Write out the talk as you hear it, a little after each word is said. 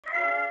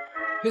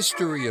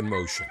History in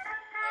Motion,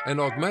 an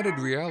augmented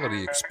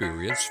reality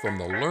experience from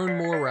the Learn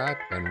More app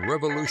and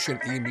Revolution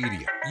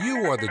eMedia.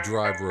 You are the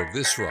driver of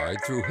this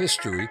ride through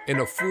history in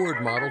a Ford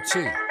Model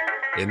T.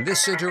 In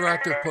this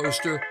interactive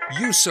poster,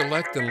 you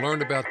select and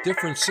learn about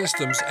different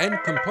systems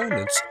and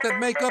components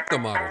that make up the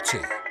Model T.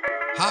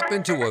 Hop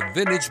into a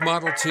vintage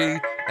Model T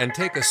and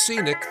take a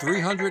scenic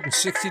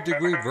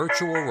 360-degree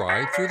virtual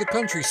ride through the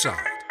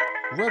countryside.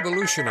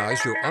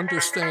 Revolutionize your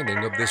understanding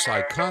of this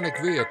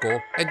iconic vehicle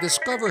and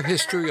discover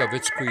history of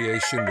its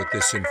creation with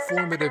this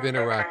informative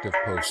interactive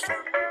poster.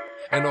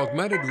 An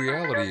augmented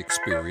reality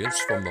experience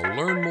from the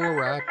Learn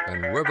More app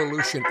and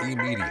Revolution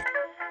eMedia.